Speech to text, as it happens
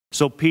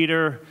So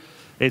Peter,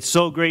 it's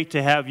so great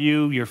to have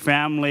you, your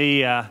family.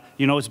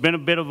 You know, it's been a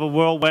bit of a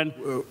whirlwind.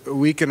 A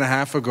week and a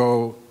half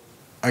ago,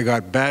 I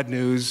got bad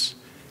news,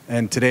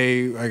 and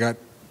today I got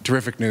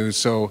terrific news.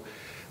 So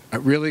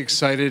I'm really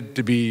excited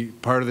to be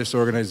part of this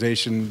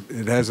organization.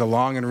 It has a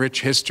long and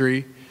rich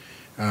history.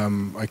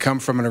 I come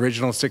from an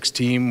Original Six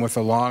team with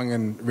a long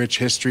and rich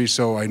history,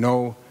 so I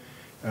know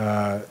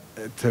to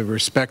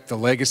respect the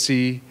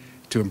legacy,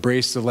 to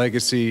embrace the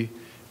legacy,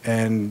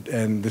 and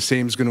the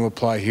same is going to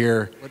apply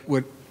here.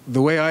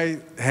 The way I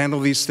handle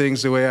these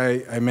things, the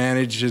way I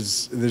manage,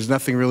 is there's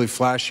nothing really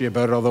flashy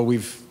about it, although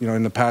we've, you know,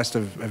 in the past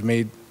I've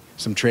made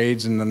some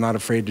trades and I'm not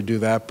afraid to do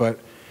that, but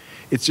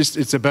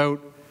it's about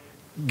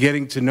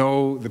getting to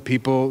know the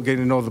people,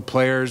 getting to know the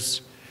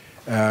players,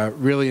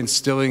 really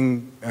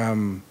instilling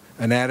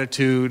an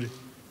attitude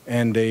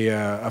and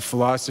a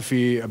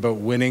philosophy about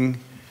winning,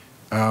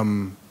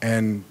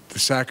 and the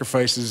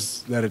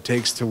sacrifices that it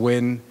takes to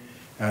win,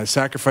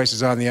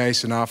 sacrifices on the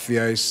ice and off the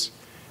ice,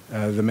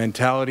 the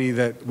mentality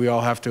that we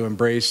all have to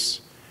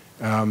embrace.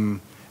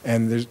 And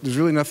there's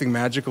really nothing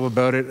magical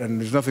about it,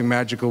 and there's nothing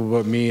magical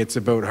about me. It's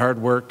about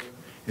hard work,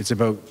 it's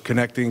about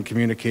connecting,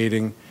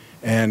 communicating,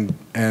 and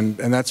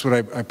that's what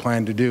I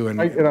plan to do. And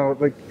you know,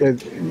 like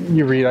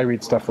I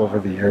read stuff over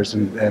the years,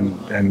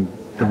 and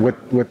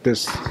what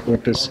this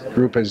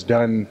group has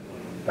done,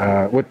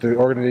 what the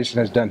organization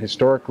has done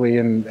historically,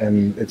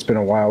 and it's been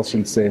a while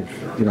since they've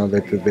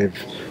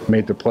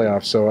made the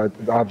playoffs. So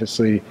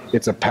obviously,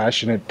 it's a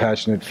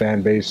passionate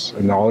fan base,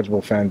 a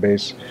knowledgeable fan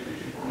base,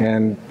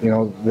 and you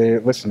know,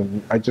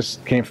 listen. I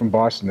just came from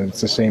Boston, and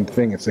it's the same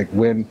thing. It's like,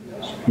 win,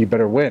 you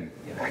better win,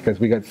 because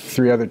we got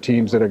 3 other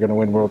teams that are going to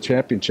win world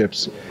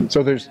championships.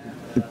 So there's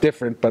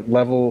different, but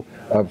level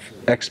of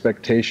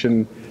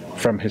expectation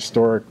from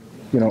historic,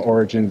 you know,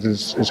 origins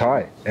is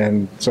high,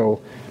 and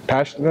so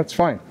passion. That's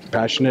fine.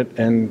 Passionate,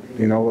 and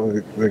you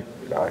know,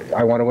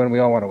 I want to win. We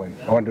all want to win.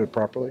 I want to do it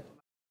properly.